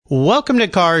Welcome to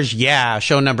Cars Yeah,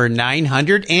 show number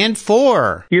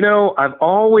 904. You know, I've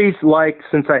always liked,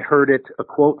 since I heard it, a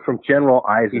quote from General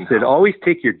Eisenhower. He said, always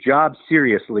take your job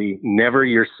seriously, never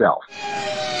yourself.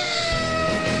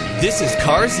 This is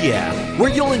Cars Yeah, where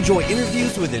you'll enjoy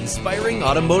interviews with inspiring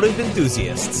automotive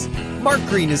enthusiasts. Mark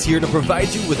Green is here to provide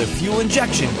you with a fuel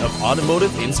injection of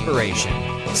automotive inspiration.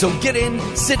 So get in,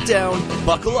 sit down,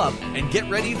 buckle up, and get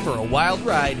ready for a wild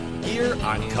ride here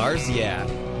on Cars Yeah.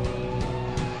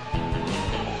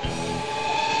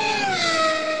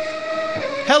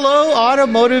 Hello,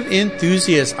 automotive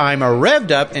enthusiasts. I'm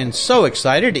revved up and so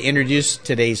excited to introduce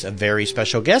today's very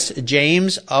special guest,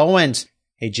 James Owens.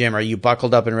 Hey, Jim, are you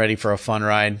buckled up and ready for a fun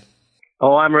ride?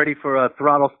 Oh, I'm ready for a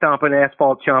throttle stomping,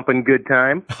 asphalt chomping good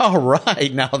time. All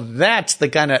right. Now, that's the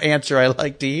kind of answer I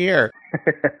like to hear.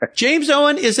 James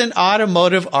Owen is an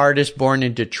automotive artist born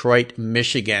in Detroit,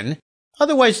 Michigan,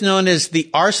 otherwise known as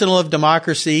the Arsenal of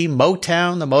Democracy,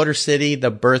 Motown, the Motor City, the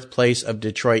birthplace of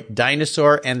Detroit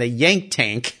Dinosaur, and the Yank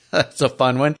Tank. That's a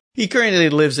fun one. He currently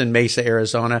lives in Mesa,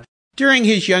 Arizona. During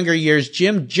his younger years,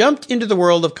 Jim jumped into the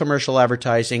world of commercial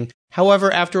advertising.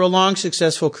 However, after a long,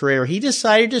 successful career, he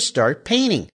decided to start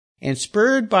painting. And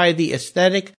spurred by the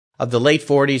aesthetic of the late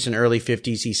 40s and early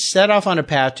 50s, he set off on a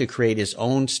path to create his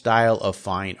own style of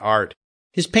fine art.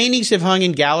 His paintings have hung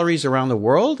in galleries around the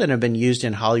world and have been used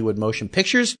in Hollywood motion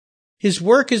pictures. His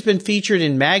work has been featured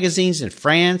in magazines in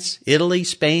France, Italy,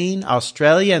 Spain,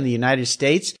 Australia, and the United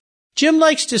States. Jim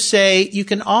likes to say you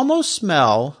can almost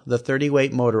smell the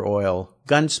 30-weight motor oil,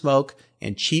 gun smoke,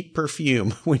 and cheap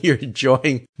perfume when you're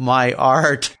enjoying my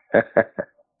art.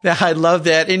 I love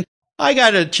that. And I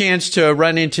got a chance to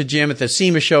run into Jim at the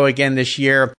SEMA show again this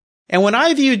year. And when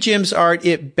I view Jim's art,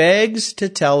 it begs to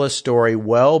tell a story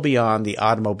well beyond the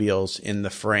automobiles in the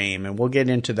frame. And we'll get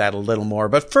into that a little more.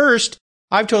 But first,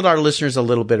 I've told our listeners a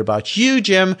little bit about you,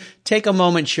 Jim. Take a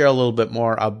moment, share a little bit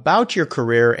more about your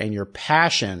career and your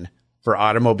passion for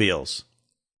automobiles.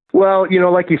 Well, you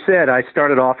know, like you said, I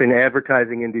started off in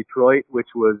advertising in Detroit, which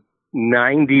was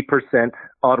 90%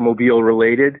 automobile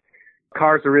related.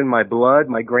 Cars are in my blood.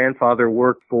 My grandfather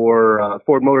worked for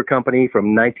Ford Motor Company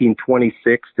from 1926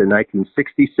 to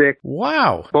 1966.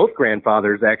 Wow. Both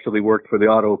grandfathers actually worked for the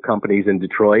auto companies in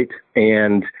Detroit.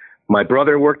 And my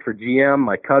brother worked for GM.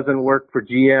 My cousin worked for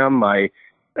GM.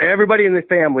 Everybody in the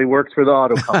family works for the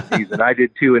auto companies, and I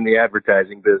did too in the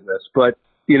advertising business. But,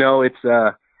 you know, it's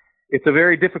a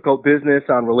very difficult business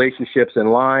on relationships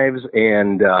and lives.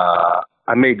 And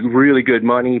I made really good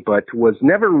money, but was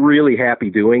never really happy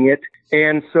doing it.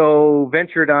 And so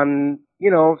ventured on,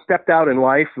 stepped out in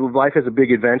life. Life is a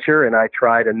big adventure, and I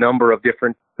tried a number of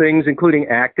different things, including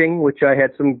acting, which I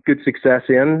had some good success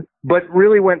in, but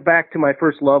really went back to my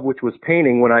first love, which was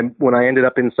painting. When I ended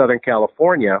up in Southern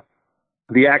California,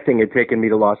 the acting had taken me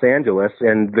to Los Angeles,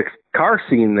 and the car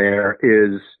scene there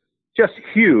is just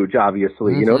huge,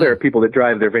 obviously. Mm-hmm. There are people that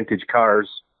drive their vintage cars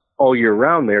all year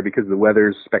round there because the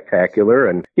weather's spectacular.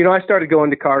 And, I started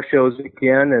going to car shows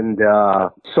again and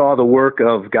saw the work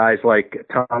of guys like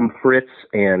Tom Fritz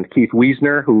and Keith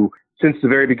Wiesner, who, since the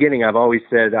very beginning, I've always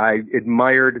said I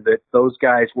admired that those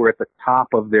guys were at the top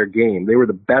of their game. They were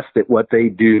the best at what they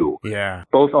do. Yeah.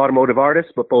 Both automotive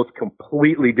artists, but both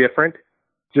completely different.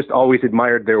 Just always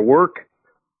admired their work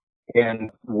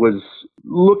and was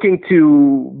looking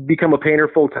to become a painter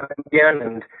full time again.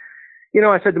 And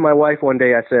I said to my wife one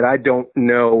day, I don't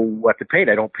know what to paint.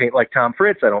 I don't paint like Tom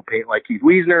Fritz. I don't paint like Keith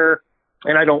Wiesner.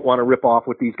 And I don't want to rip off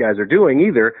what these guys are doing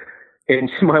either.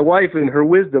 And my wife, in her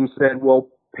wisdom, said, well,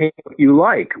 paint what you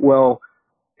like. Well,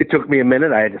 it took me a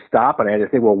minute. I had to stop and I had to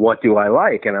think, well, what do I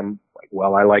like? And I'm like,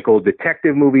 well, I like old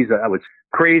detective movies. I was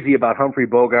crazy about Humphrey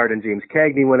Bogart and James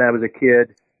Cagney when I was a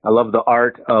kid. I love the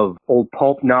art of old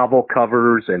pulp novel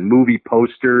covers and movie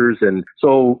posters. And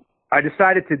so I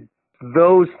decided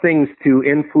those things to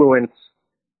influence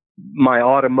my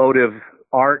automotive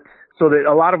art so that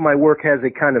a lot of my work has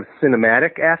a kind of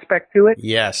cinematic aspect to it.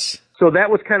 Yes. So that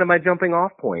was kind of my jumping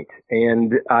off point.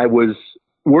 And I was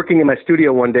working in my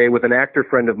studio one day with an actor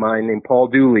friend of mine named Paul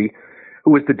Dooley,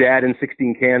 who was the dad in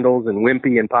 16 Candles and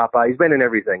Wimpy and Popeye. He's been in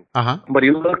everything. Uh-huh. But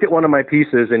he looked at one of my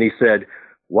pieces and he said,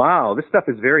 wow, this stuff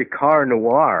is very car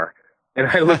noir. And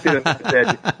I looked at him and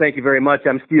said, thank you very much.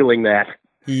 I'm stealing that.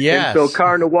 Yes. And so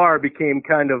car noir became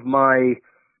kind of my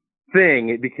thing.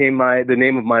 It became the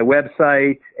name of my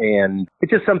website, and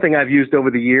it's just something I've used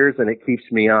over the years, and it keeps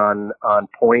me on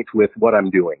point with what I'm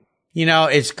doing.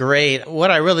 It's great. What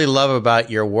I really love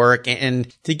about your work,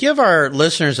 and to give our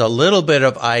listeners a little bit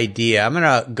of idea, I'm going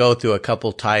to go through a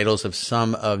couple titles of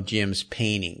some of Jim's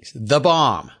paintings. The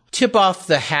Bomb, Tip Off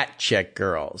the Hat Check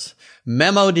Girls,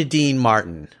 Memo to Dean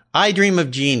Martin, I Dream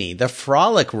of Jeannie, The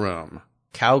Frolic Room,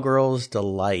 Cowgirl's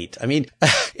Delight. I mean,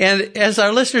 and as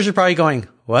our listeners are probably going,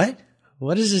 what?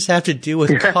 What does this have to do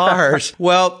with cars?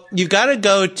 Well, you got to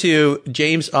go to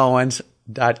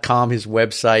jamesowens.com, his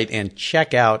website, and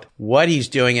check out what he's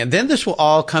doing. And then this will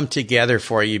all come together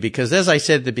for you because, as I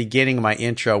said at the beginning of my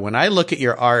intro, when I look at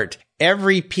your art,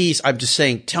 every piece, I'm just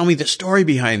saying, tell me the story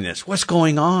behind this. What's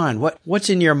going on?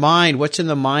 What's in your mind? What's in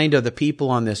the mind of the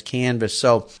people on this canvas?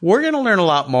 So we're going to learn a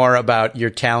lot more about your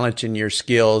talent and your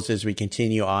skills as we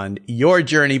continue on your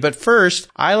journey. But first,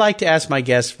 I like to ask my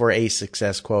guests for a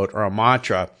success quote or a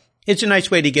mantra. It's a nice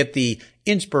way to get the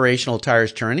inspirational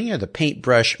tires turning or the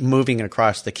paintbrush moving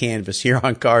across the canvas here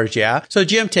on Cars Yeah. So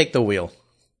Jim, take the wheel.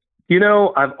 You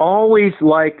know, I've always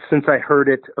liked, since I heard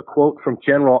it, a quote from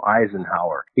General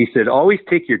Eisenhower. He said, always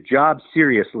take your job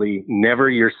seriously, never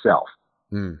yourself.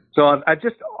 So I've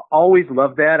just always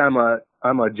loved that. I'm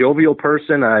a jovial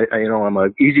person. I'm a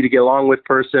easy to get along with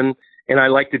person, and I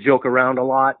like to joke around a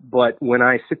lot. But when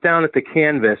I sit down at the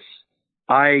canvas,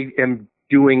 I am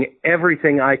doing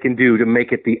everything I can do to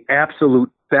make it the absolute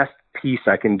best piece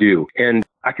I can do. And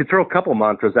I could throw a couple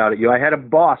mantras out at you. I had a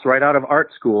boss right out of art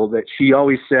school that she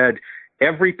always said,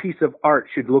 every piece of art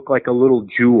should look like a little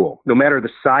jewel, no matter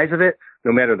the size of it,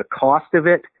 no matter the cost of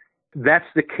it. That's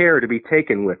the care to be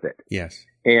taken with it. Yes.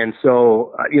 And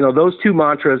so, those two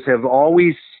mantras have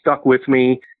always stuck with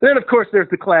me. And then, of course, there's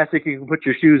the classic, you can put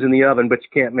your shoes in the oven, but you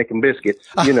can't make them biscuits.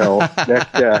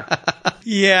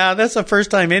 Yeah, that's the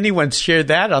first time anyone's shared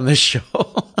that on this show.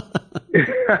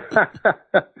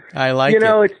 I like it.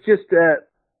 It's just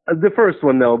the first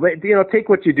one, though. But, take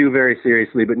what you do very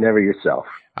seriously, but never yourself.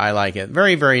 I like it.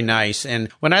 Very, very nice. And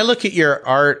when I look at your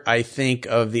art, I think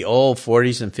of the old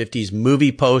 40s and 50s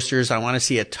movie posters. I want to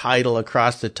see a title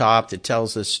across the top that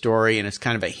tells the story, and it's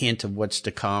kind of a hint of what's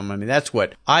to come. I mean, that's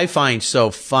what I find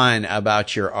so fun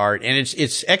about your art. And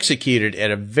it's executed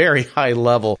at a very high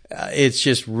level. It's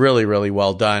just really, really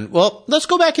well done. Well, let's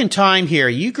go back in time here.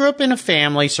 You grew up in a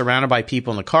family surrounded by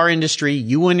people in the car industry.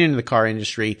 You went into the car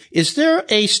industry. Is there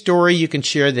a story you can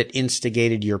share that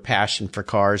instigated your passion for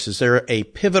cars? Is there a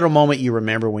pivotal moment you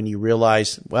remember when you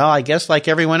realized, well, I guess like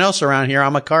everyone else around here,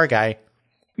 I'm a car guy?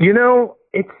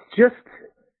 It's just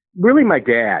really my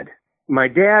dad. My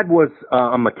dad was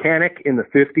a mechanic in the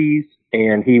 50s,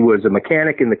 and he was a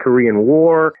mechanic in the Korean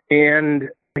War, and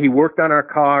he worked on our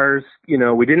cars.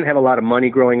 We didn't have a lot of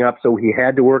money growing up, so he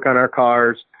had to work on our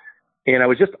cars. And I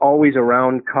was just always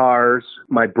around cars.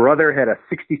 My brother had a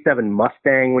 67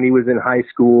 Mustang when he was in high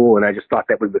school, and I just thought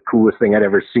that was the coolest thing I'd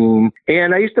ever seen.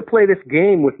 And I used to play this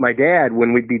game with my dad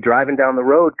when we'd be driving down the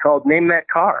road called Name That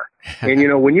Car. And,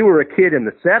 when you were a kid in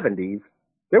the 70s,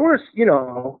 there was,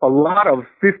 a lot of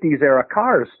 50s era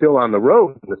cars still on the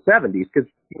road in the 70s because,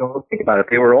 think about it,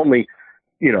 they were only,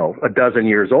 a dozen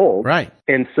years old. Right.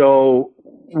 And so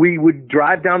we would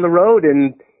drive down the road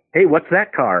and, hey, what's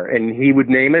that car? And he would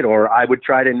name it, or I would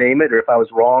try to name it, or if I was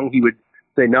wrong, he would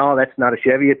say, no, that's not a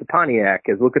Chevy, it's a Pontiac,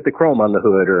 because look at the chrome on the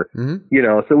hood, or,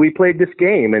 so we played this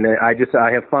game, and I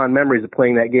have fond memories of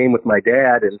playing that game with my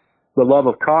dad, and the love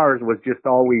of cars was just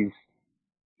always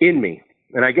in me.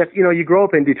 And I guess, you grow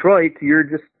up in Detroit,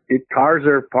 cars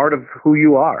are part of who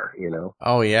you are,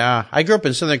 Oh, yeah. I grew up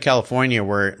in Southern California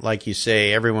where, like you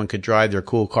say, everyone could drive their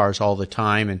cool cars all the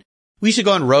time, and we used to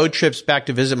go on road trips back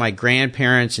to visit my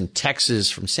grandparents in Texas,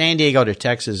 from San Diego to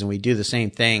Texas, and we do the same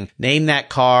thing. Name that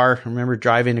car. I remember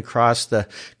driving across the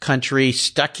country.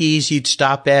 Stuckey's you'd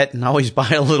stop at and always buy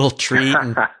a little treat.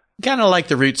 And kind of like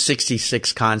the Route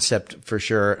 66 concept for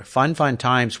sure. Fun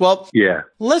times. Well, yeah.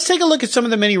 Let's take a look at some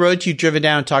of the many roads you've driven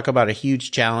down and talk about a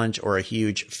huge challenge or a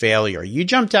huge failure. You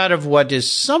jumped out of what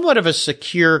is somewhat of a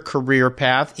secure career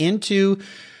path into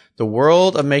the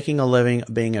world of making a living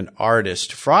being an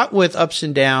artist, fraught with ups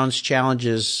and downs,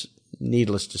 challenges,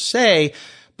 needless to say.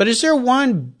 But is there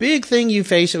one big thing you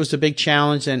faced that was a big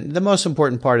challenge? And the most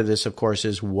important part of this, of course,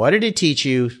 is what did it teach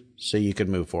you so you could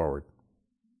move forward?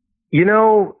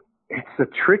 It's a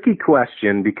tricky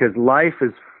question because life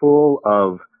is full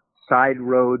of side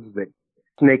roads that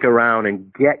snake around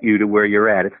and get you to where you're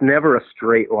at. It's never a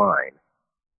straight line.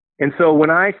 And so when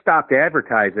I stopped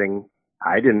advertising,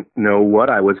 I didn't know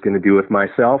what I was going to do with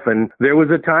myself. And there was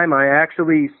a time I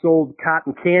actually sold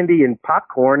cotton candy and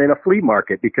popcorn in a flea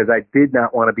market because I did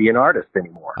not want to be an artist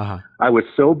anymore. Uh-huh. I was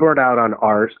so burnt out on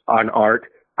art.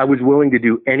 I was willing to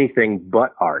do anything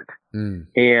but art.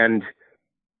 And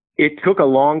it took a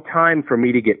long time for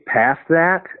me to get past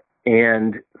that.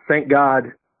 And thank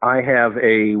God I have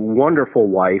a wonderful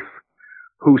wife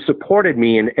who supported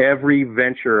me in every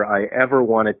venture I ever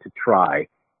wanted to try,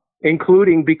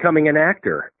 including becoming an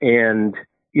actor. And,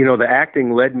 the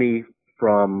acting led me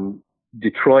from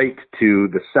Detroit to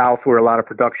the South, where a lot of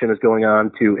production is going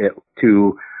on,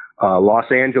 to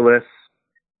Los Angeles.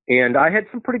 And I had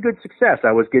some pretty good success.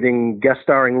 I was getting guest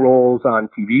starring roles on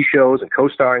TV shows and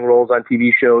co-starring roles on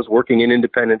TV shows, working in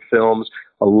independent films,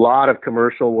 a lot of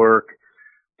commercial work.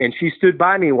 And she stood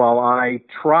by me while I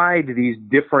tried these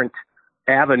different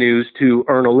avenues to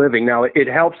earn a living. Now, it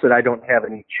helps that I don't have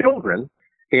any children.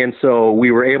 And so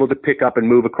we were able to pick up and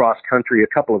move across country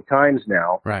a couple of times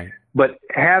now. Right. But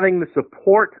having the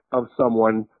support of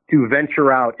someone to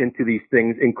venture out into these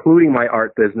things, including my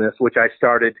art business, which I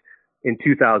started in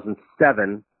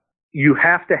 2007, you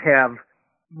have to have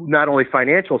not only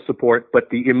financial support, but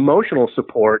the emotional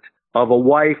support of a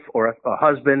wife or a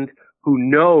husband who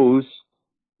knows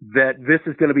that this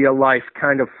is going to be a life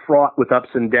kind of fraught with ups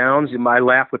and downs. I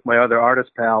laugh with my other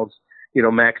artist pals,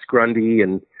 Max Grundy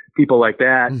and people like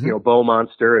that, Mm-hmm. Bo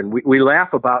Monster. And we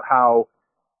laugh about how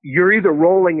you're either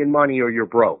rolling in money or you're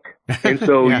broke. And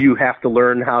so Yeah. you have to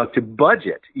learn how to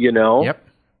budget, Yep.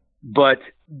 But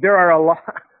there are a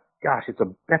lot. Gosh,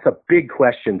 that's a big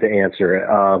question to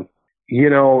answer.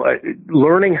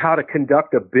 Learning how to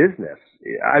conduct a business.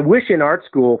 I wish in art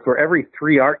school for every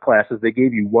 3 art classes, they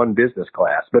gave you 1 business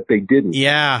class, but they didn't.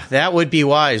 Yeah, that would be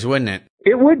wise, wouldn't it?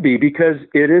 It would be, because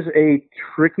it is a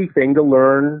tricky thing to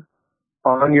learn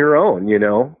on your own,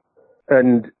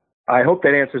 and I hope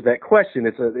that answers that question.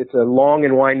 It's a long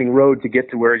and winding road to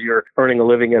get to where you're earning a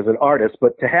living as an artist,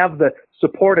 but to have the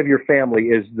support of your family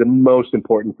is the most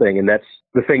important thing, and that's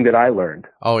the thing that I learned.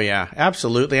 Oh, yeah,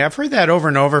 absolutely. I've heard that over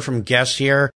and over from guests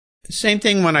here. Same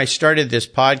thing when I started this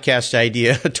podcast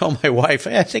idea. I told my wife,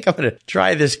 hey, I think I'm going to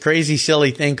try this crazy,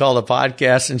 silly thing called a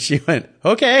podcast. And she went,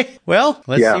 okay, well,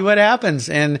 let's see what happens.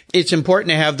 And it's important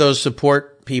to have those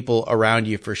support people around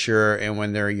you for sure. And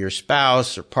when they're your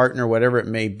spouse or partner, whatever it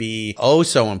may be, oh,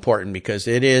 so important, because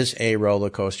it is a roller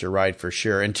coaster ride for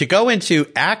sure. And to go into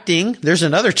acting, there's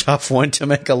another tough one to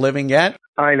make a living at.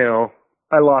 I know.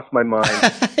 I lost my mind.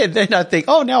 And then I think,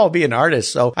 oh, now I'll be an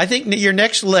artist. So I think your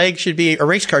next leg should be a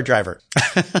race car driver.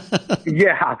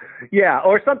 Yeah.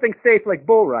 Or something safe like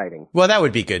bull riding. Well, that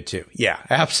would be good too. Yeah,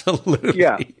 absolutely.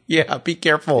 Yeah, be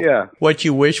careful what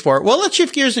you wish for. Well, let's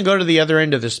shift gears and go to the other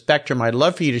end of the spectrum. I'd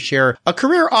love for you to share a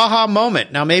career aha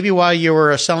moment. Now, maybe while you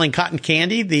were selling cotton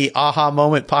candy, the aha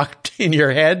moment popped in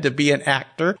your head to be an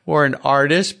actor or an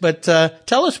artist. But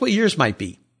tell us what yours might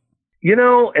be.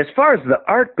 As far as the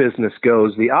art business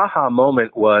goes, the aha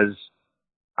moment was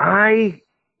I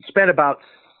spent about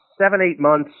 7-8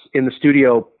 months in the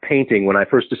studio painting when I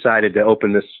first decided to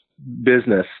open this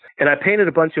business. And I painted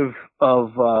a bunch of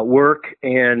work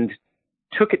and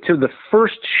took it to the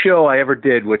first show I ever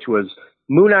did, which was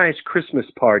Moon Eye's Christmas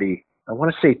Party. I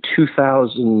want to say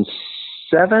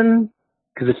 2007,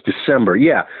 because it's December.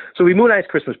 Yeah. So we Moon Eye's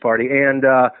Christmas Party, and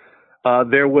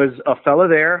there was a fella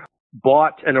there,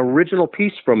 bought an original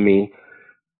piece from me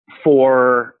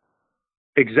for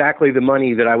exactly the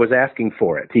money that I was asking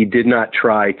for it. He did not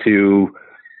try to,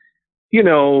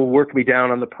 work me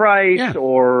down on the price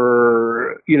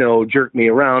or, jerk me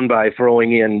around by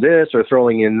throwing in this or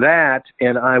throwing in that.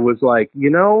 And I was like,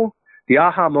 the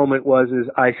aha moment is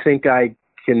I think I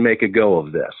can make a go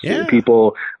of this. Yeah.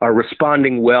 People are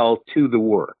responding well to the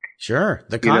work. Sure.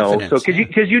 The confidence. So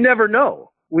because you never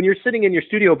know when you're sitting in your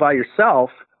studio by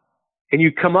yourself, and you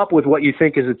come up with what you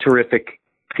think is a terrific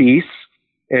piece,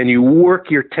 and you work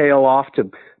your tail off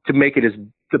to make it as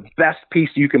the best piece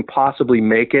you can possibly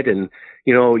make it. And,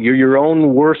 you're your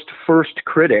own worst first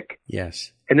critic.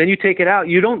 Yes. And then you take it out.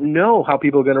 You don't know how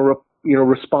people are going to,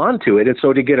 respond to it. And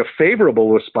so to get a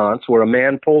favorable response where a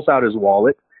man pulls out his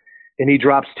wallet and he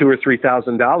drops $2,000 or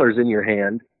 $3,000 in your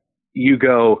hand, you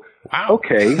go, wow,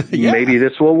 okay, maybe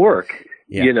this will work.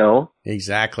 Yeah.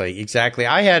 Exactly.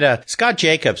 I had Scott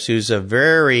Jacobs, who's a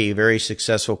very, very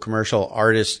successful commercial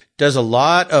artist, does a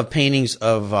lot of paintings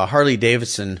of Harley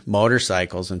Davidson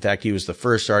motorcycles. In fact, he was the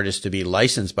first artist to be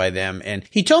licensed by them. And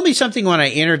he told me something when I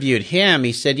interviewed him.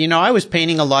 He said, I was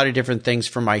painting a lot of different things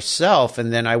for myself,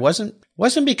 and then I wasn't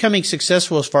becoming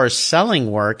successful as far as selling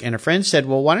work. And a friend said,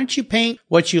 well, why don't you paint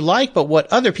what you like, but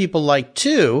what other people like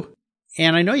too?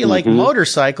 And I know you like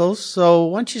motorcycles, so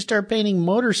once you start painting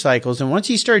motorcycles, and once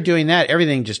he started doing that,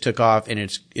 everything just took off, and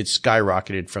it's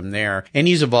skyrocketed from there. And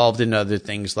he's evolved into other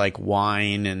things like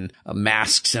wine and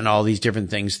masks and all these different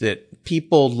things that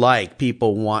people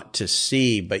want to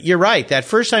see. But you're right. That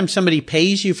first time somebody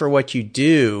pays you for what you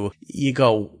do, you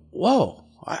go, whoa,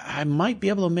 I might be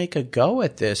able to make a go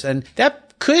at this. And that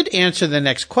could answer the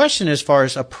next question as far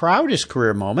as a proudest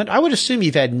career moment. I would assume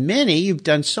you've had many. You've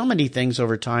done so many things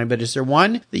over time, but is there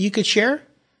one that you could share?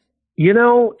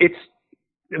 It's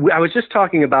I was just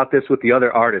talking about this with the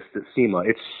other artists at SEMA.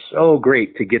 It's so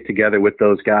great to get together with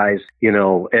those guys, you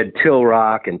know, Ed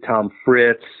Tilrock and Tom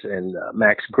Fritz and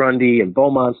Max Grundy and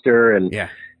Beaumonster. And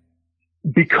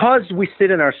because we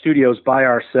sit in our studios by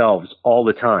ourselves all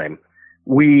the time,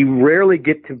 we rarely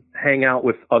get to hang out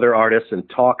with other artists and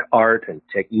talk art and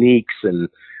techniques and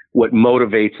what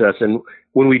motivates us. And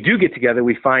when we do get together,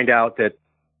 we find out that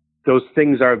those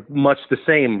things are much the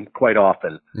same quite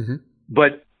often. Mm-hmm.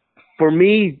 But for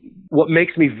me, what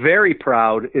makes me very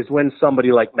proud is when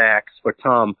somebody like Max or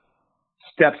Tom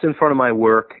steps in front of my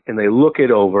work and they look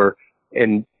it over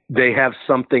and they have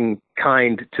something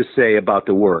kind to say about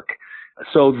the work.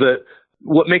 So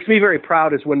what makes me very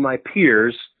proud is when my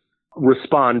peers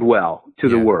respond well to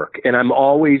the work. And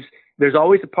there's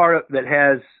always a part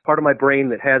of my brain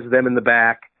that has them in the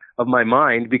back of my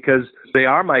mind because they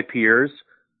are my peers.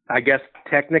 I guess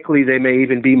technically they may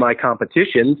even be my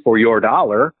competition for your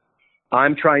dollar.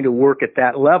 I'm trying to work at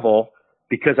that level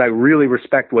because I really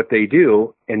respect what they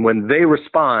do. And when they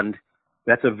respond,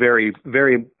 that's a very,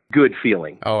 very good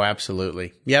feeling. Oh,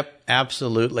 absolutely. Yep,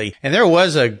 absolutely. And there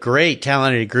was a great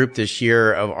talented group this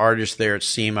year of artists there at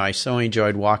SEMA. I so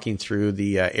enjoyed walking through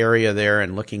the area there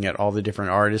and looking at all the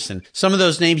different artists. And some of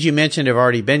those names you mentioned have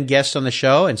already been guests on the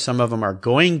show, and some of them are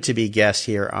going to be guests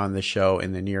here on the show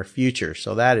in the near future.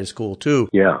 So that is cool too.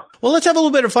 Yeah. Well, let's have a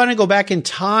little bit of fun and go back in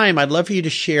time. I'd love for you to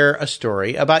share a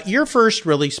story about your first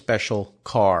really special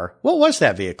car. What was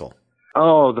that vehicle?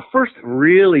 Oh, the first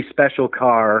really special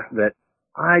car that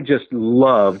I just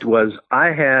loved was I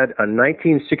had a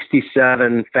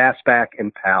 1967 Fastback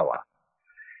Impala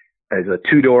as a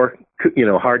two-door,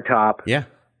 hardtop. Yeah.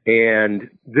 And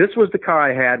this was the car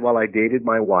I had while I dated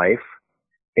my wife.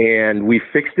 And we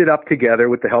fixed it up together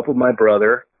with the help of my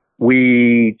brother.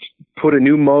 We put a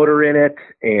new motor in it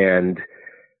and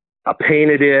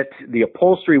painted it. The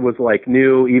upholstery was like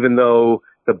new, even though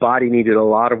the body needed a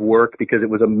lot of work because it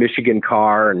was a Michigan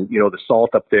car. And, the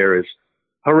salt up there is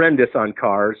horrendous on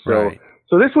cars. So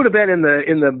this would have been in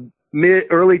the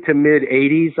early to mid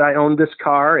 80s. I owned this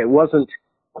car. It wasn't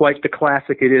quite the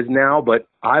classic it is now, but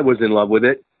I was in love with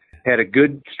it. Had a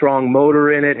good, strong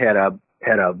motor in it, had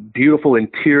a beautiful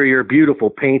interior, beautiful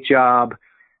paint job.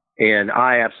 And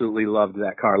I absolutely loved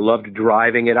that car. Loved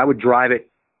driving it. I would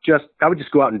just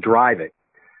go out and drive it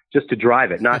just to drive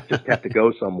it, not just have to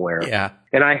go somewhere. Yeah.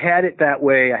 And I had it that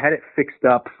way. I had it fixed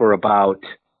up for about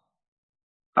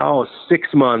 6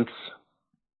 months,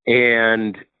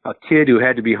 and a kid who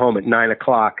had to be home at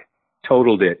 9:00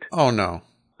 totaled it. Oh no.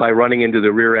 By running into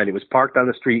the rear end. It was parked on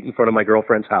the street in front of my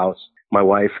girlfriend's house,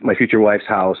 my future wife's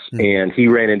house, and he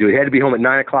ran into it. He had to be home at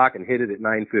 9:00 and hit it at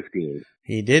 9:15.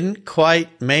 He didn't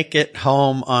quite make it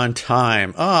home on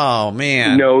time. Oh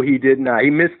man. No, he did not. He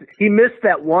missed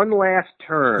that one last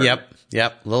turn. Yep.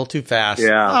 A little too fast.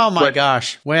 Yeah. Oh my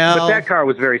gosh. Well, but that car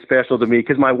was very special to me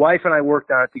because my wife and I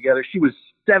worked on it together. She was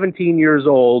 17 years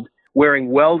old, wearing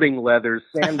welding leathers,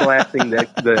 sandblasting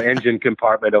the engine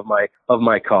compartment of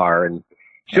my car. And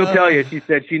she'll tell you, she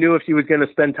said she knew if she was going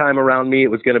to spend time around me,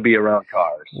 it was going to be around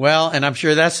cars. Well, and I'm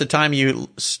sure that's the time you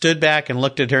stood back and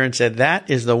looked at her and said, that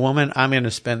is the woman I'm going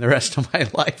to spend the rest of my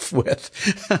life with.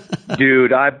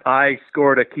 Dude, I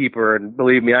scored a keeper, and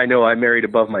believe me, I know I married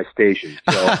above my station.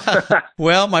 So.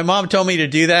 Well, my mom told me to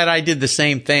do that. I did the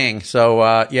same thing. So,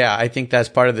 I think that's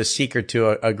part of the secret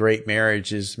to a great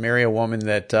marriage is marry a woman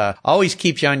that always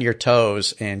keeps you on your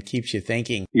toes and keeps you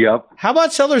thinking. Yep. How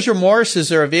about seller's remorse? Is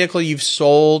there a vehicle you've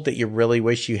sold that you really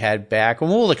wish you had back? And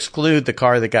we'll exclude the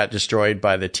car that got destroyed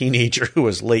by the teenager who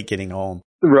was late getting home.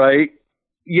 Right.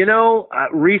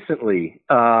 Recently,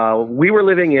 we were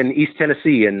living in East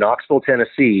Tennessee, in Knoxville,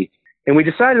 Tennessee, and we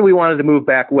decided we wanted to move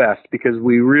back west because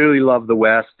we really love the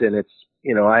West, and it's,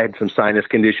 I had some sinus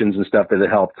conditions and stuff that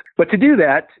helped. But to do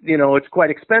that, it's quite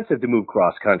expensive to move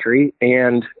cross country,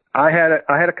 and I had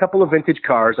a couple of vintage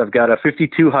cars. I've got a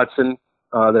 52 Hudson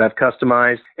that I've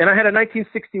customized. And I had a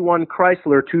 1961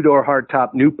 Chrysler two-door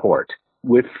hardtop Newport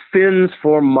with fins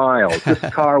for miles. This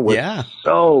car was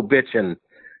so bitchin'.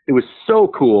 It was so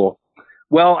cool.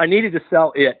 Well, I needed to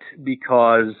sell it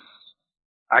because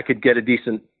I could get a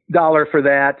decent dollar for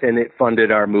that, and it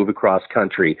funded our move across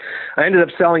country. I ended up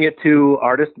selling it to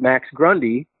artist Max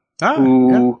Grundy,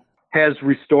 who has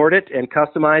restored it and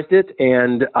customized it.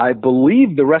 And I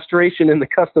believe the restoration and the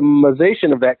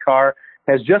customization of that car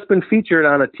has just been featured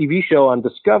on a TV show on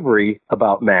Discovery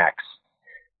about Max.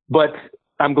 But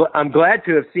I'm glad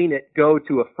to have seen it go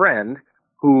to a friend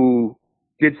who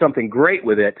did something great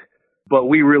with it, but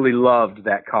we really loved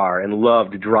that car and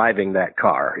loved driving that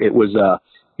car. It was,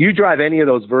 you drive any of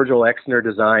those Virgil Exner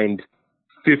designed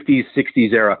 50s,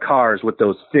 60s era cars with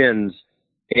those fins,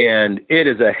 And it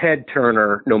is a head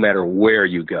turner no matter where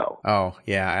you go. Oh,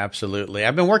 yeah, absolutely.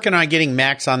 I've been working on getting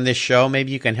Max on this show.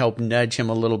 Maybe you can help nudge him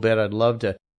a little bit. I'd love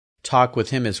to talk with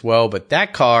him as well. But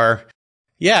that car,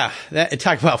 yeah,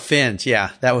 talk about fins.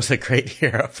 Yeah, that was a great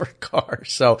era for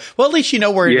cars. So, well, at least you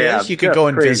know where it is. You can go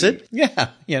and visit. Yeah,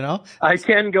 I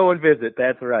can go and visit.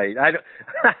 That's right.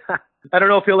 I don't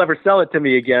know if he'll ever sell it to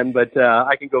me again, but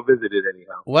I can go visit it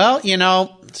anyhow.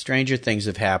 Well, stranger things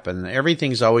have happened.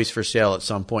 Everything's always for sale at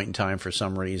some point in time for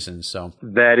some reason. So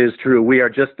that is true. We are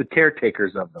just the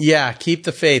caretakers of them. Yeah, keep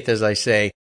the faith, as I say.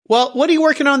 Well, what are you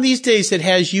working on these days that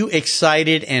has you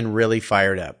excited and really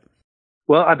fired up?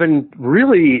 Well, I've been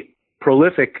really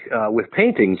prolific with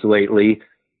paintings lately,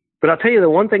 but I'll tell you the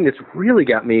one thing that's really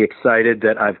got me excited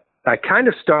that I kind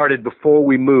of started before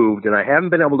we moved, and I haven't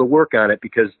been able to work on it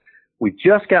because we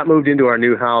just got moved into our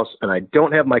new house, and I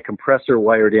don't have my compressor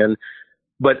wired in.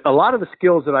 But a lot of the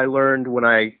skills that I learned when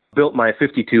I built my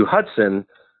 52 Hudson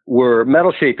were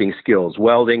metal shaping skills,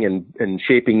 welding and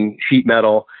shaping sheet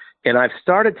metal. And I've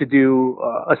started to do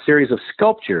a series of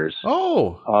sculptures.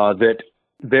 That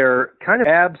they're kind of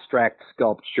abstract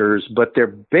sculptures, but they're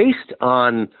based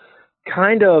on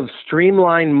kind of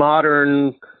streamlined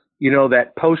modern,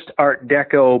 that post-Art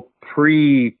Deco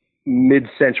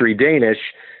pre-mid-century Danish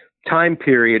time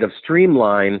period of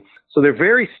streamline. So they're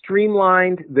very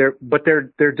streamlined. They're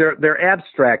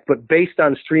abstract, but based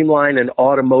on streamline and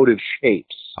automotive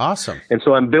shapes. Awesome. And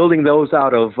so I'm building those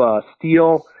out of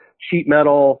steel, sheet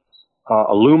metal,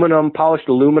 aluminum, polished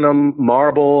aluminum,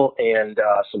 marble, and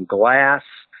some glass.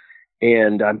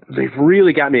 And they've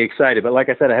really got me excited. But like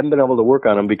I said, I haven't been able to work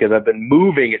on them because I've been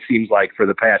moving, it seems like, for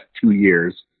the past 2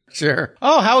 years. Sure.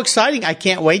 Oh, how exciting. I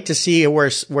can't wait to see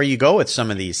where you go with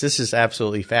some of these. This is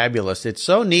absolutely fabulous. It's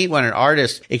so neat when an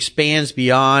artist expands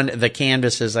beyond the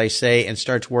canvas, as I say, and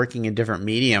starts working in different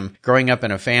medium. Growing up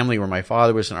in a family where my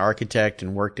father was an architect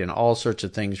and worked in all sorts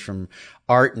of things from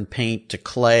art and paint to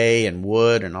clay and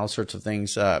wood and all sorts of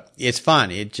things. It's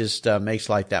fun. It just makes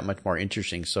life that much more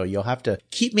interesting. So you'll have to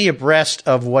keep me abreast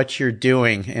of what you're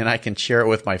doing, and I can share it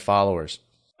with my followers.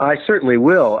 I certainly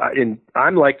will. And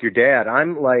I'm like your dad.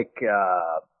 I'm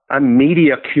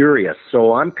media curious.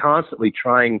 So I'm constantly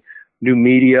trying new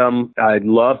medium. I'd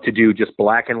love to do just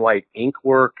black and white ink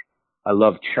work. I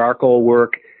love charcoal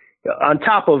work. On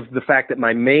top of the fact that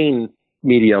my main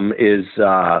medium is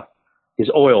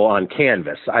oil on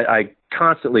canvas. I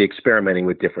constantly experimenting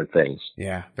with different things.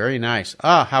 Yeah, very nice.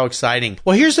 Ah, how exciting.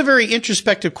 Well, here's a very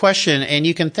introspective question, and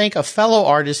you can thank a fellow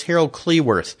artist, Harold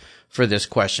Cleworth, for this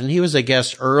question. He was a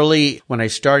guest early when I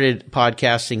started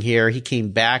podcasting here. He came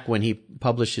back when he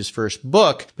published his first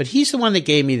book, but he's the one that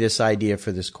gave me this idea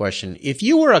for this question. If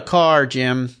you were a car,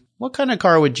 Jim, what kind of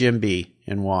car would Jim be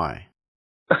and why?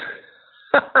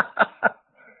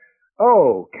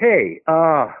 Okay.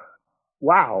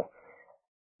 Wow.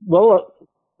 Well,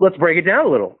 let's break it down a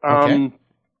little. Okay.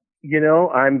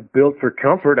 I'm built for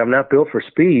comfort. I'm not built for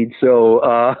speed. So,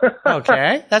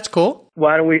 okay, that's cool.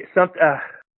 Why don't we,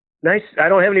 nice. I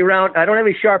don't have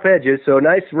any sharp edges. So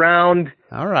nice round.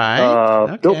 All right.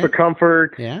 Okay. Built for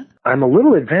comfort. Yeah. I'm a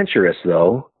little adventurous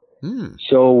though.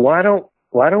 So why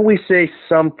don't we say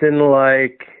something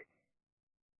like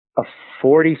a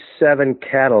 47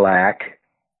 Cadillac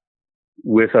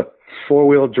with a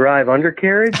 4-wheel drive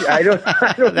undercarriage? I don't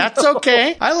That's know.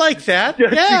 Okay. I like that.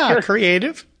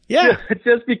 Creative. Yeah.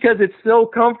 Just because it's so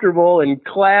comfortable and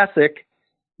classic,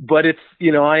 but it's,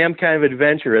 I am kind of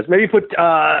adventurous. Maybe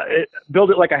build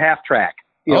it like a half track.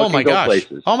 Oh my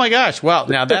gosh. Well,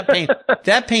 now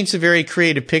that paints a very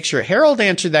creative picture. Harold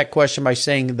answered that question by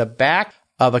saying the back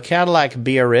of a Cadillac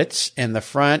Biarritz and the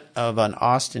front of an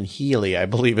Austin Healey, I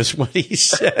believe is what he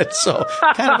said. So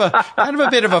kind of a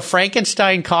bit of a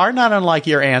Frankenstein car, not unlike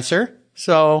your answer.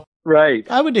 So right.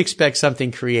 I would expect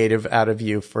something creative out of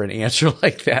you for an answer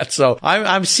like that. So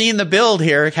I'm seeing the build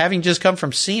here, having just come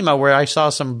from SEMA where I saw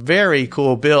some very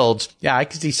cool builds. Yeah, I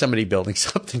could see somebody building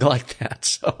something like that.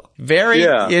 So very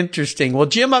interesting. Well,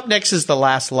 Jim, up next is the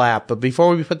last lap. But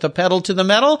before we put the pedal to the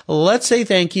metal, let's say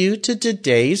thank you to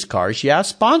today's Cars Yeah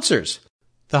sponsors.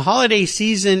 The holiday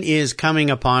season is coming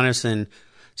upon us, and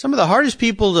some of the hardest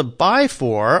people to buy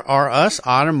for are us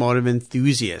automotive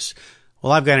enthusiasts.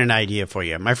 Well, I've got an idea for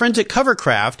you. My friends at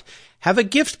Covercraft have a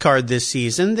gift card this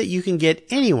season that you can get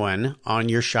anyone on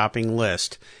your shopping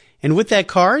list. And with that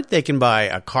card, they can buy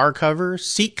a car cover,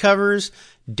 seat covers,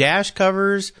 dash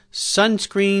covers,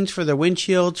 sunscreens for their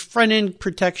windshields, front end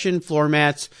protection, floor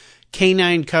mats,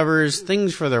 canine covers,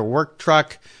 things for their work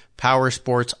truck, power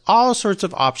sports, all sorts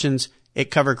of options at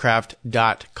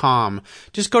covercraft.com.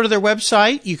 Just go to their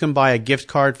website. You can buy a gift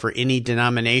card for any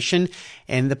denomination,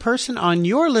 and the person on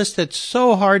your list that's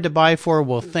so hard to buy for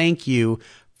will thank you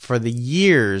for the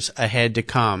years ahead to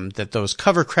come that those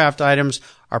Covercraft items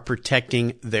are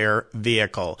protecting their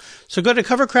vehicle. So go to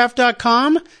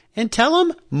covercraft.com and tell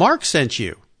them Mark sent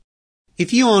you.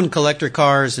 If you own collector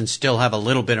cars and still have a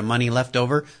little bit of money left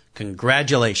over,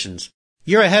 congratulations.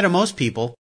 You're ahead of most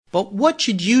people. But what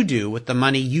should you do with the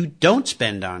money you don't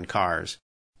spend on cars?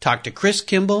 Talk to Chris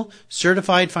Kimball,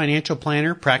 certified financial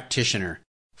planner practitioner.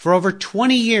 For over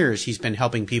 20 years, he's been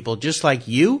helping people just like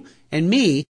you and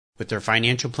me with their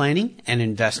financial planning and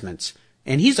investments.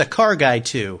 And he's a car guy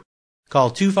too.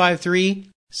 Call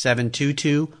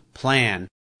 253-722-PLAN.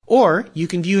 Or you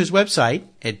can view his website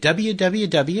at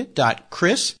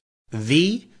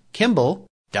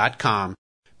www.chrisvkimball.com.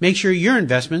 Make sure your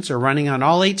investments are running on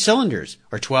all 8 cylinders,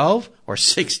 or 12, or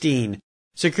 16.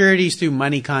 Securities through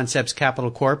Money Concepts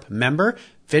Capital Corp. Member,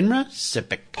 FINRA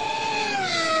SIPC.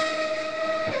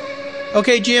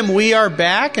 Okay, Jim, we are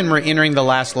back, and we're entering the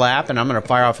last lap, and I'm going to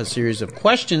fire off a series of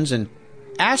questions and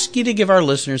ask you to give our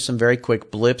listeners some very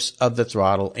quick blips of the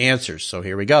throttle answers. So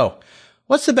here we go.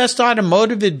 What's the best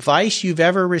automotive advice you've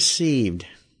ever received?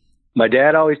 My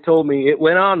dad always told me, it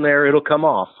went on there, it'll come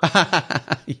off.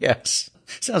 Yes.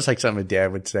 Sounds like something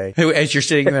Dad would say. As you're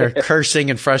sitting there cursing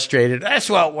and frustrated, that's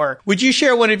what worked. Would you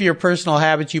share one of your personal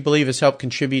habits you believe has helped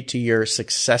contribute to your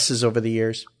successes over the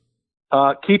years?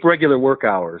 Keep regular work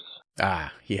hours.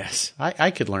 Ah, yes.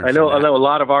 I could learn I know from that. a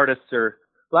lot of artists are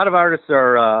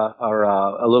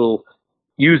a little,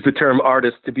 use the term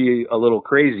artist to be a little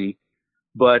crazy,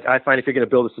 but I find if you're going to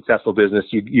build a successful business,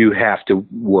 you have to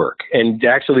work and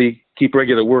actually keep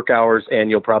regular work hours, and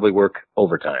you'll probably work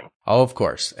overtime. Oh, of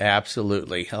course.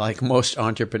 Absolutely. Like most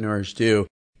entrepreneurs do.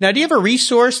 Now, do you have a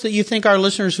resource that you think our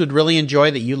listeners would really enjoy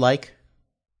that you like?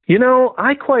 You know,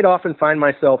 I quite often find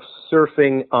myself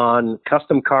surfing on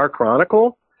Custom Car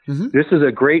Chronicle. Mm-hmm. This is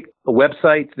a great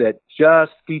website that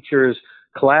just features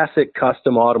classic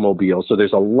custom automobiles. So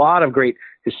there's a lot of great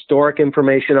historic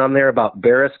information on there about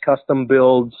Barris custom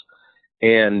builds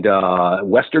and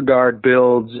Westergaard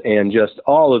builds and just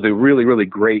all of the really, really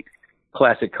great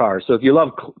classic cars. So if you love,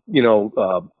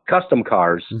 custom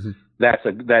cars, mm-hmm.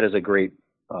 that is a great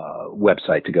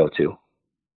website to go to.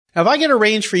 Now, if I could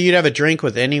arrange for you to have a drink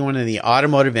with anyone in the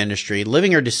automotive industry,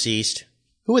 living or deceased,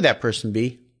 who would that person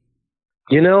be?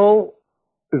 You know,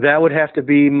 that would have to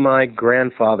be my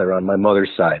grandfather on my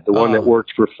mother's side, the one that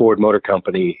worked for Ford Motor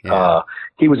Company. Yeah.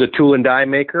 He was a tool and die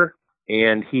maker,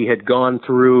 and he had gone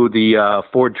through the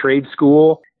Ford Trade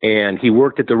School, and he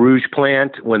worked at the Rouge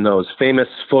plant when those famous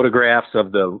photographs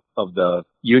of the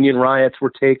Union riots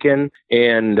were taken.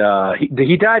 And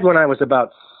he died when I was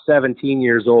about 17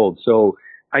 years old. So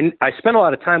I spent a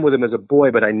lot of time with him as a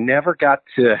boy, but I never got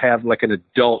to have like an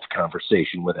adult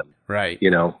conversation with him. Right. You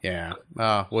know? Yeah.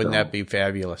 Wouldn't that be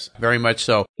fabulous? Very much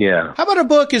so. Yeah. How about a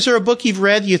book? Is there a book you've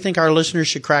read you think our listeners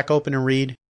should crack open and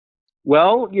read?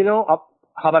 Well,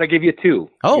 how about I give you 2?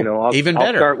 Oh, even better.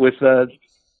 I'll start with the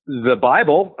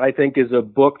Bible. I think is a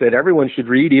book that everyone should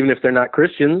read, even if they're not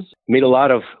Christians. Meet a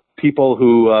lot of people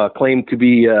who claim to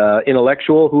be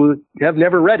intellectual who have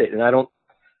never read it, and I don't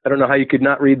know how you could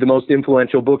not read the most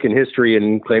influential book in history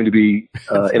and claim to be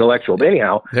intellectual. But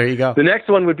anyhow, there you go. The next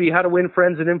one would be How to Win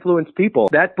Friends and Influence People.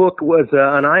 That book was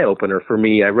an eye-opener for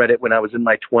me. I read it when I was in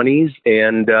my 20s,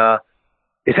 and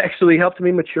it actually helped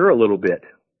me mature a little bit.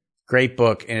 Great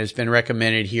book, and it's been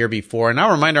recommended here before. And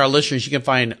I'll remind our listeners, you can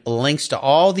find links to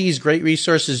all these great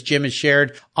resources Jim has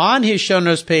shared on his show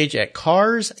notes page at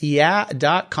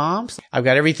carsyeah.com. I've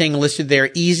got everything listed there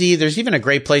easy. There's even a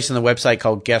great place on the website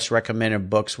called Guest Recommended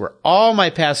Books, where all my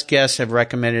past guests have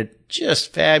recommended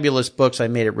just fabulous books. I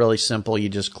made it really simple. You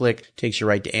just click, takes you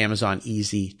right to Amazon,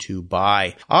 easy to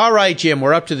buy. All right, Jim,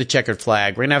 we're up to the checkered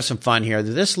flag. We're going to have some fun here.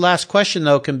 This last question,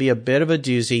 though, can be a bit of a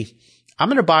doozy. I'm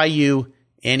going to buy you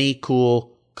any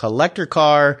cool collector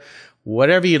car,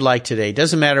 whatever you'd like today.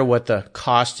 Doesn't matter what the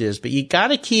cost is, but you got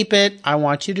to keep it. I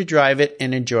want you to drive it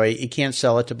and enjoy it. You can't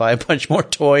sell it to buy a bunch more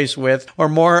toys with or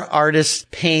more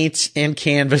artist paints and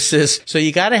canvases. So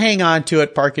you got to hang on to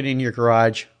it, park it in your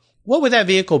garage. What would that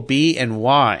vehicle be and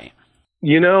why?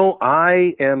 You know,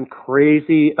 I am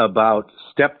crazy about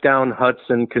step-down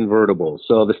Hudson convertibles.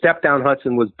 So the step-down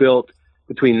Hudson was built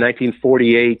between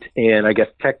 1948 and I guess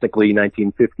technically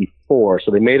 1954.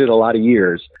 So they made it a lot of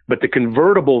years. But the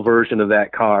convertible version of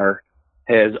that car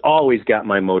has always got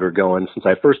my motor going since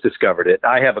I first discovered it.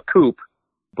 I have a coupe,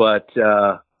 but,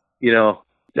 I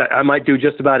might do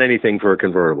just about anything for a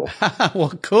convertible.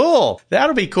 Well, cool.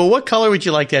 That'll be cool. What color would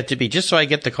you like that to be? Just so I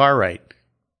get the car right.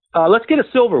 Let's get a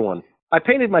silver one. I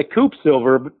painted my coupe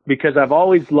silver because I've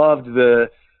always loved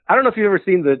I don't know if you've ever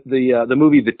seen the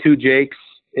movie The Two Jakes.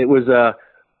 It was a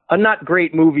not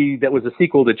great movie that was a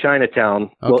sequel to Chinatown.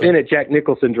 Okay. Well, in it, Jack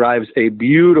Nicholson drives a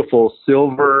beautiful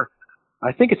silver,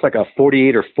 I think it's like a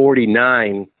 48 or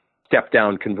 49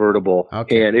 step-down convertible,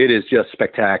 and it is just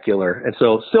spectacular. And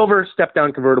so silver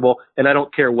step-down convertible, and I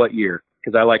don't care what year,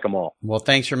 because I like them all. Well,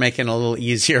 thanks for making it a little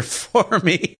easier for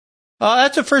me.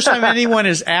 That's the first time anyone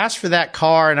has asked for that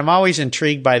car, and I'm always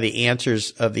intrigued by the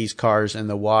answers of these cars and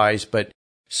the whys, but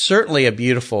certainly a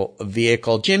beautiful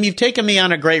vehicle. Jim, you've taken me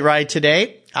on a great ride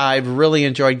today. I've really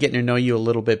enjoyed getting to know you a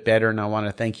little bit better, and I want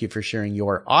to thank you for sharing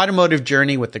your automotive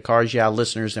journey with the Cars Yeah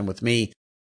listeners and with me.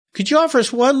 Could you offer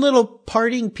us one little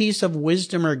parting piece of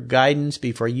wisdom or guidance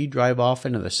before you drive off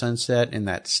into the sunset in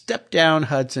that step-down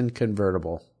Hudson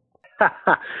convertible?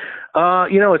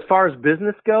 As far as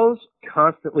business goes,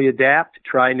 constantly adapt,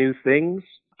 try new things,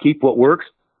 keep what works,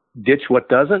 ditch what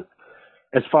doesn't.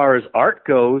 As far as art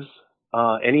goes,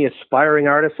 any aspiring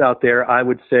artists out there, I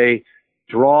would say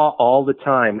draw all the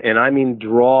time. And I mean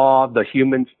draw the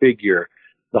human figure.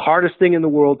 The hardest thing in the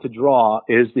world to draw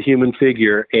is the human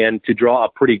figure, and to draw a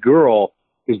pretty girl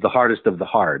is the hardest of the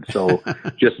hard. So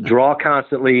just draw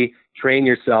constantly, train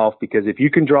yourself, because if you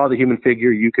can draw the human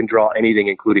figure, you can draw anything,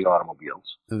 including automobiles.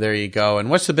 There you go. And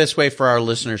what's the best way for our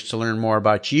listeners to learn more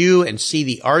about you and see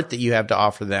the art that you have to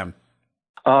offer them?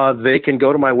 They can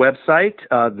go to my website.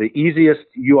 The easiest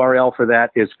URL for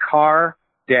that is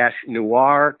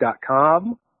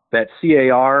car-noir.com. That's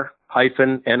CAR-NOIR.com.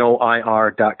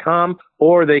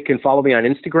 Or they can follow me on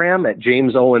Instagram at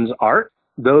James Owens Art.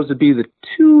 Those would be the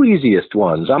two easiest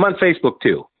ones. I'm on Facebook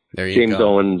too. There you James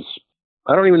go. Owens.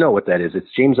 I don't even know what that is.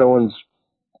 It's James Owens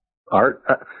Art.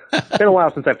 It's been a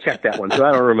while since I've checked that one, so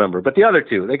I don't remember. But the other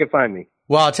two, they can find me.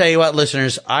 Well, I'll tell you what,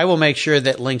 listeners, I will make sure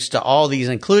that links to all these,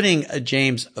 including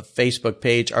James' Facebook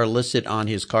page, are listed on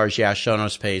his Cars Yeah show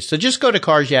notes page. So just go to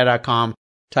carsyeah.com,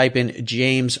 type in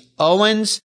James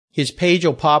Owens. His page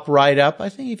will pop right up. I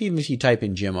think even if you type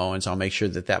in Jim Owens, I'll make sure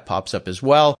that pops up as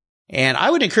well. And I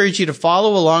would encourage you to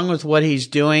follow along with what he's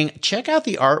doing. Check out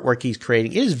the artwork he's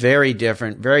creating. It is very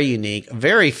different, very unique,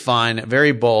 very fun,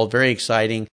 very bold, very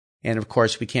exciting. And of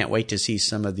course, we can't wait to see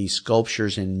some of these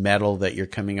sculptures in metal that you're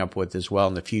coming up with as well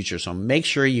in the future. So make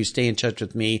sure you stay in touch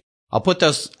with me. I'll put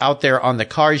those out there on the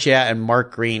Cars Yeah and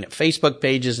Mark Green Facebook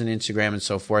pages and Instagram and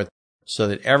so forth, so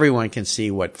that everyone can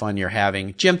see what fun you're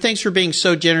having. Jim, thanks for being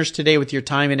so generous today with your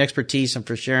time and expertise, and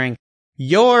for sharing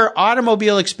your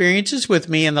automobile experiences with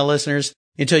me and the listeners.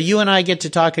 Until you and I get to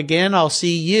talk again, I'll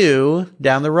see you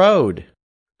down the road.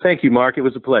 Thank you, Mark. It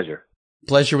was a pleasure.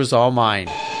 Pleasure was all mine.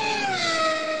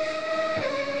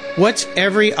 What's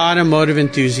every automotive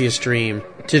enthusiast's dream?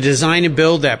 To design and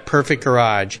build that perfect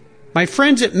garage. My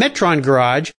friends at Metron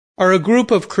Garage are a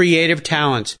group of creative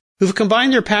talents who've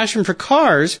combined their passion for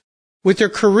cars with their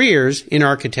careers in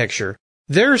architecture.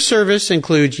 Their service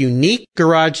includes unique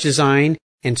garage design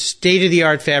and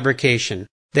state-of-the-art fabrication.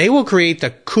 They will create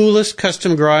the coolest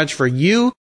custom garage for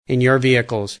you and your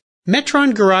vehicles.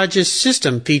 Metron Garage's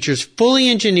system features fully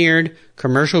engineered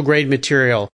commercial-grade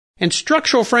material and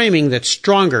structural framing that's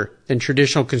stronger than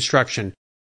traditional construction.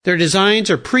 Their designs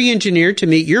are pre-engineered to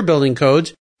meet your building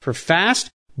codes for fast,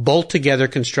 bolt-together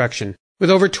construction.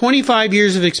 With over 25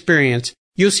 years of experience,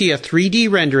 you'll see a 3D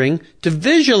rendering to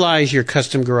visualize your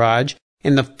custom garage,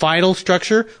 and the final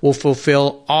structure will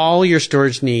fulfill all your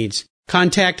storage needs.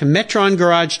 Contact Metron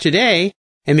Garage today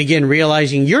and begin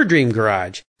realizing your dream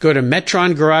garage. Go to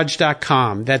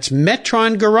metrongarage.com. That's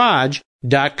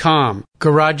metrongarage.com.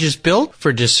 Garage is built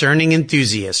for discerning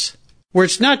enthusiasts, where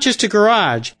it's not just a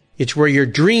garage, it's where your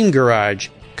dream garage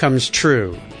comes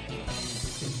true.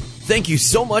 Thank you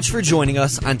so much for joining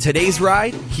us on today's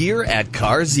ride here at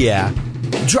Cars Yeah.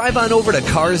 Drive on over to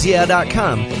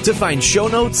carsyeah.com to find show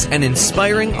notes and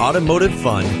inspiring automotive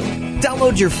fun.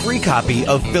 Download your free copy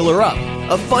of Filler Up,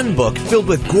 a fun book filled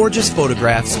with gorgeous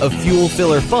photographs of fuel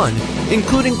filler fun,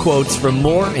 including quotes from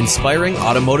more inspiring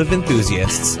automotive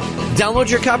enthusiasts. Download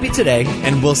your copy today,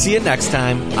 and we'll see you next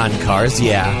time on Cars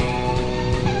Yeah.